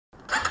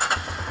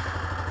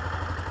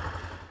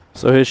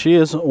So here she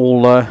is,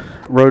 all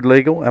road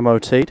legal,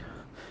 MOT'd,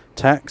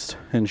 taxed,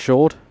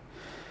 insured,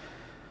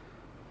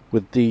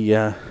 with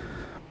the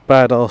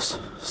badass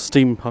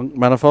steampunk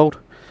manifold,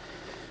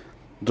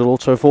 dual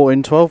auto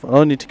 1412.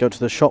 I need to go to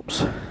the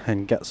shops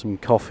and get some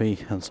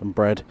coffee and some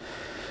bread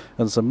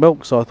and some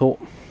milk, so I thought,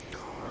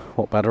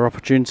 what better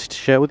opportunity to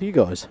share with you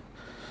guys.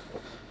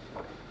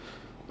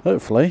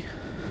 Hopefully,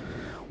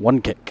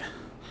 one kick.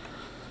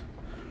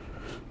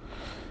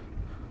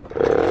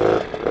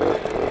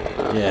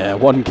 Yeah,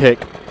 one kick.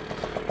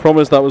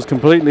 Promise that was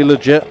completely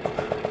legit.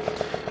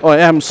 I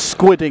am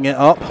squidding it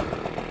up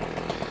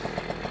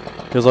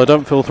because I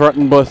don't feel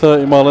threatened by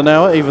 30 mile an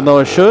hour, even though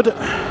I should.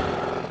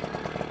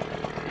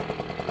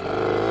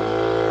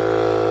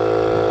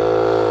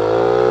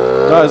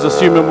 That is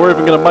assuming we're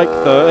even going to make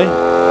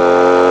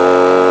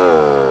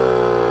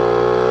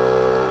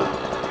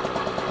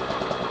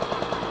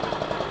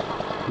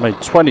 30.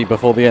 Made 20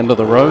 before the end of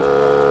the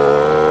road.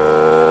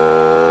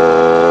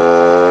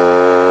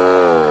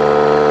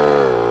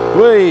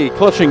 Whee!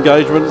 Clutch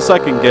engagement,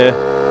 second gear.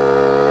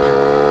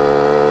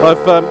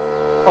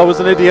 I was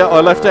an idiot,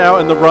 I left it out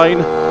in the rain,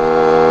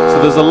 so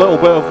there's a little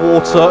bit of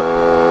water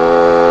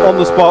on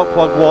the spark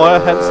plug wire,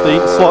 hence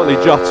the slightly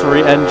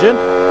juttery engine.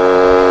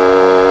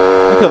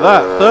 Look at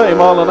that, 30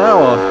 mile an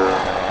hour.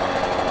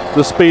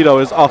 The speedo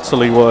is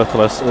utterly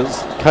worthless.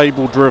 It's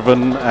cable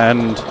driven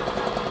and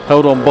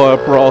held on by a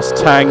brass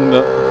tang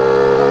that,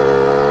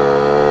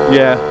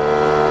 yeah.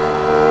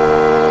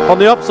 On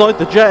the upside,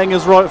 the jetting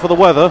is right for the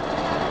weather.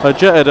 I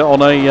jetted it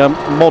on a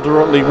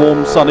moderately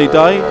warm sunny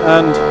day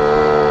and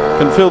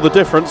can feel the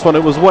difference. When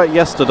it was wet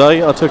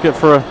yesterday, I took it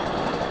for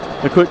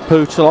a quick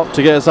pootle up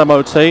to get its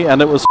MOT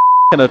and it was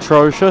f***ing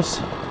atrocious.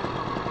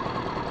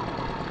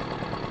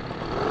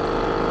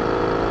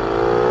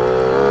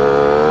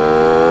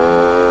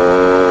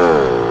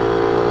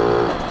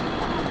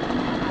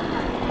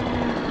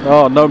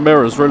 Oh, no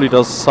mirrors really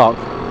does suck.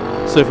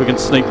 See if we can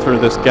sneak through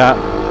this gap.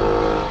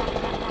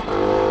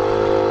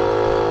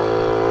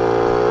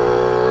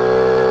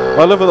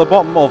 I live at the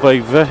bottom of a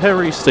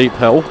very steep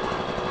hill.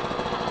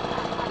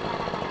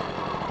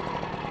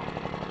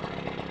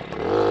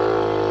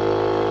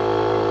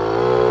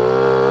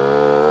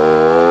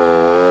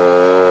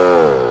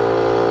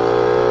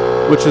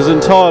 Which is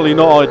entirely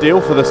not ideal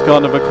for this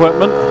kind of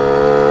equipment.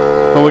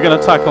 But we're going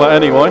to tackle it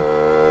anyway.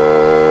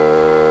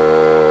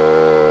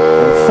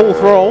 Full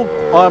throttle,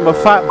 I'm a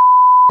fat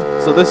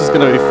so this is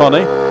going to be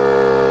funny.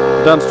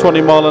 Down to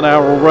 20 mile an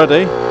hour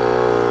already.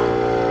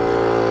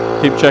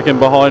 Keep checking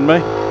behind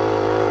me.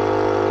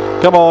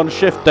 Come on,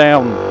 shift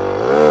down.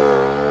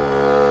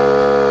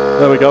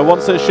 There we go,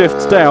 once it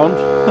shifts down,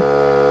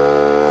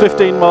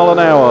 15 mile an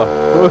hour.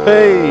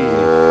 Hey!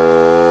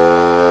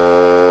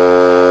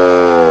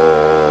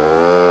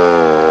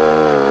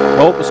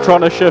 Oh, it's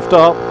trying to shift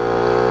up.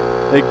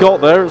 It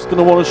got there, it's going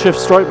to want to shift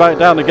straight back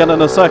down again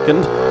in a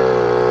second.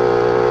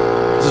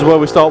 This is where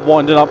we start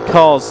winding up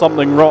cars,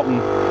 something rotten.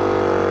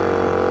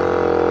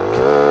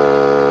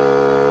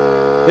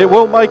 It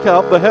will make it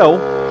up the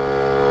hill.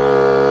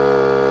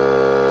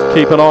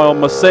 Keep an eye on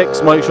my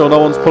 6, make sure no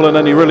one's pulling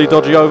any really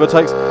dodgy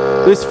overtakes.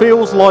 This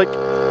feels like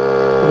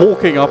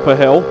walking up a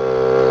hill.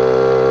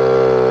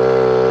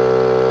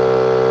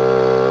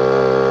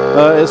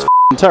 It's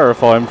f***ing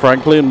terrifying,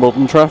 frankly, in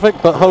modern traffic,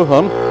 but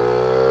ho-hum.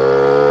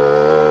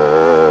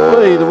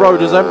 Hey, the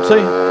road is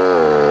empty.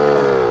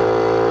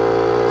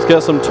 Let's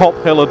get some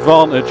top hill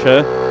advantage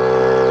here.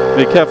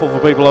 Be careful for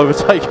people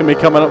overtaking me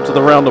coming up to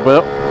the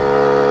roundabout,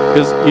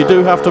 because you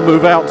do have to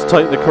move out to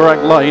take the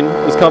correct lane.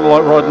 It's kind of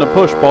like riding a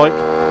push bike,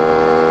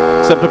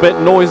 except a bit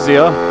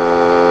noisier,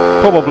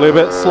 probably a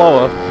bit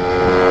slower.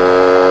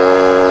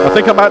 I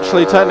think I'm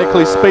actually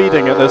technically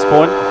speeding at this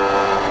point.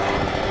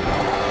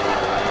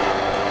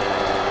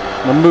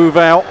 I'm gonna move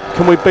out.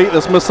 Can we beat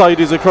this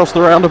Mercedes across the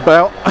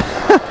roundabout?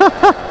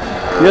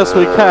 Yes,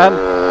 we can.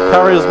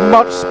 Carry as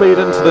much speed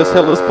into this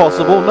hill as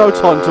possible. No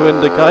time to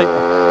indicate.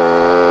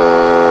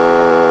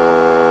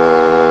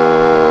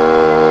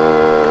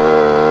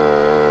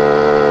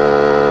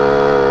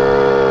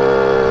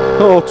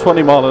 Oh,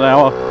 20 mile an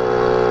hour.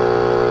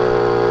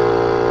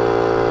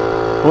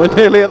 We're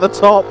nearly at the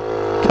top.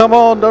 Come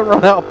on, don't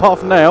run out of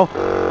puff now.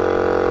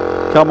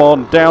 Come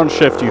on,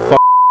 downshift, you f***.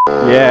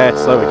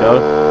 Yes, there we go.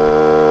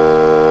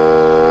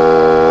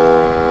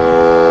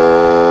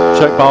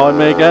 Check behind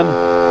me again.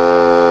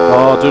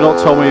 Oh, do not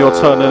tell me you're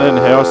turning in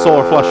here. I saw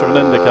a flash of an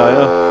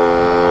indicator.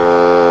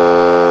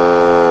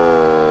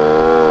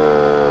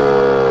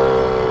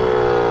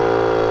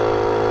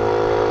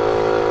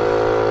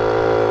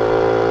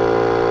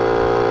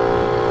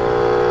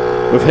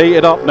 We've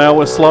heated up now,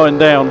 we're slowing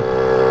down.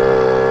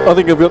 I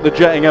think I've got the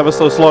jetting ever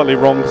so slightly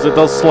wrong because it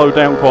does slow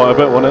down quite a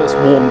bit when it's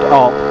warmed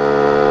up.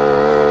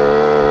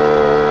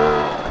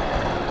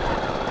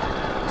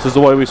 This is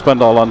the way we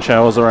spend our lunch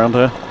hours around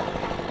here.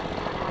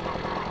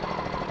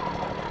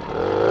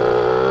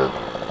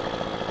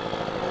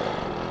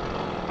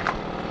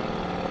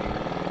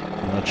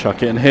 I'm going to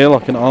chuck it in here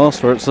like an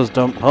arse where it says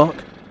don't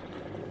park.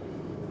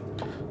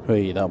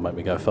 Hey, that'll make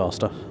me go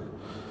faster.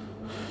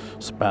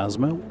 Spaz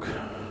milk.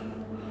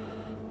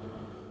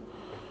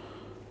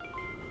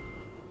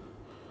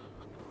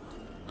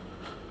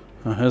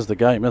 Oh, here's the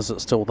game, is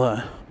it still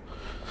there?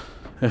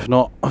 If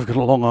not, I've got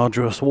a long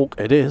arduous walk.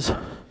 It is.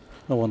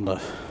 I wonder,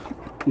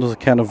 does a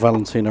can of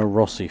Valentino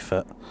Rossi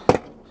fit? I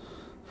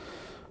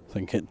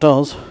think it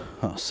does.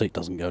 Oh, seat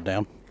doesn't go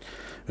down.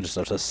 I just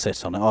have to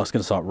sit on it. Oh, it's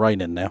going to start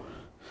raining now.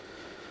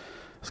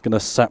 It's going to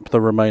sap the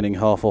remaining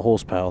half a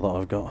horsepower that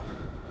I've got.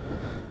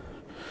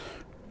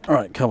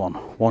 Alright, come on.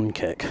 One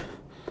kick.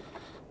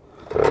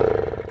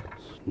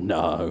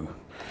 No.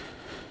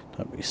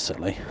 Don't be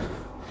silly.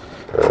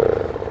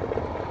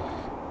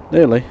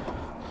 Nearly.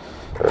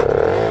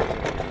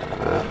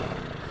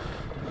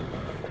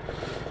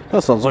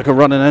 That sounds like a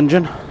running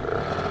engine.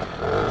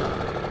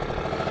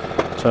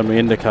 Turn my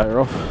indicator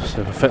off,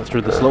 see if I fit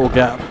through this little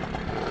gap.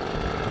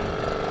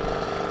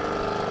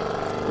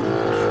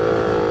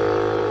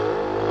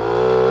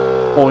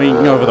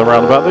 Boing over the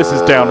roundabout. This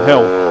is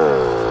downhill.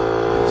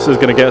 This is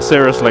going to get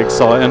seriously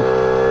exciting.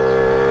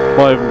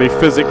 Might even be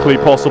physically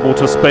possible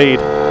to speed.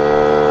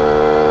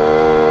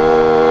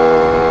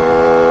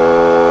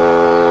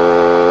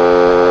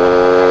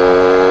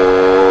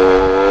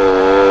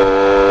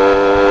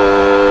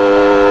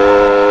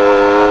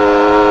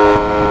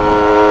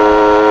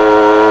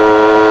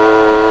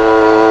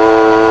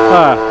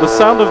 The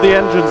sound of the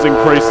engine's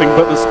increasing,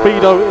 but the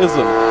speedo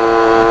isn't.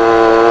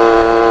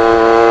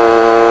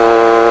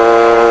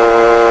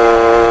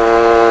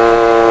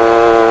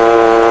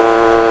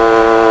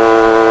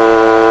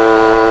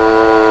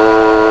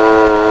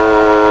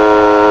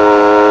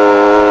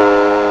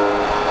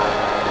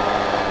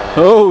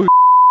 Oh,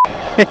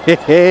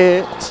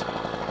 shit.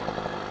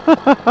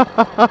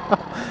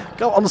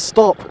 Go on,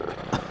 stop.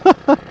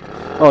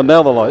 Oh,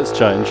 now the lights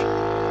change.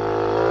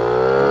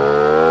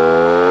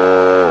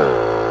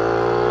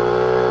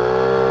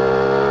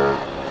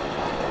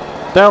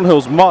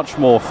 Downhill's much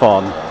more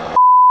fun.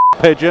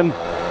 Pigeon. I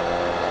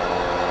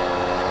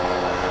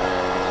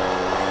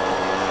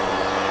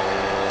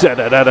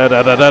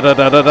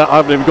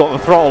haven't even got the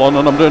throttle on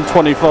and I'm doing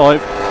 25.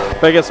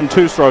 Better get some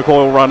two-stroke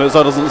oil runners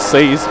so it doesn't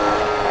seize.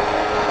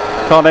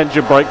 Can't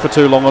engine brake for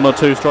too long on a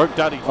two-stroke.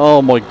 Daddy.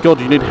 Oh my god,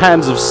 you need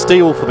hands of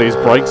steel for these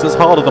brakes. It's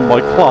harder than my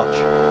clutch.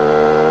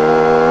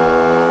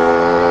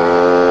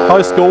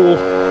 High school.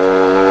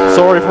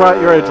 Sorry for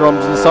out your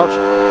eardrums and such.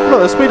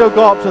 Look, the speedo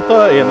got up to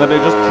 30 and then it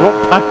just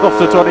dropped back off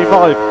to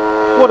 25.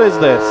 What is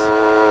this?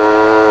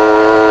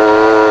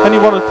 And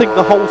you want to think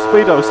the whole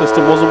speedo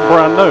system wasn't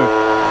brand new.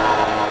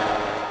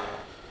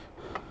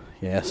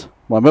 Yes,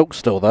 my milk's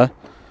still there.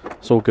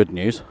 It's all good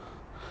news.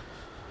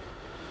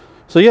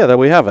 So yeah, there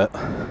we have it.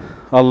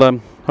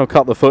 I'll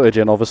cut the footage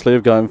in, obviously,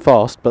 of going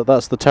fast, but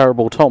that's the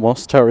terrible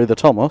TOMOS, Terry the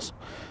TOMOS.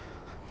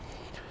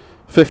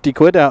 50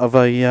 quid out of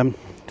a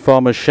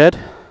farmer's shed.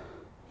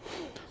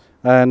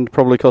 And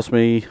probably cost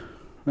me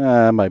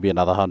maybe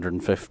another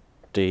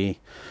 150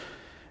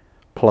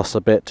 plus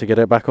a bit to get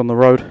it back on the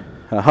road.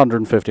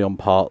 150 on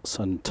parts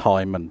and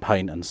time and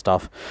paint and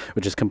stuff,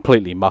 which is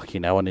completely mucky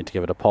now. I need to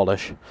give it a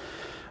polish.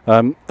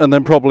 And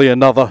then probably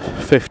another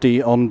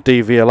 50 on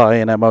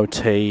DVLA and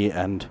MOT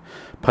and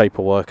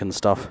paperwork and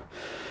stuff.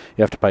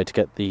 You have to pay to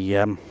get the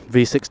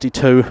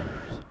V62,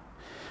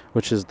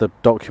 which is the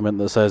document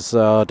that says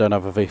I don't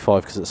have a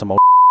V5 because it's some old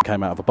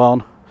came out of a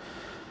barn.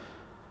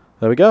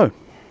 There we go.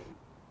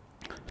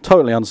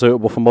 Totally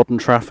unsuitable for modern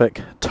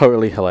traffic,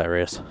 totally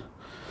hilarious.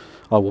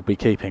 I will be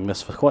keeping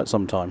this for quite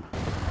some time.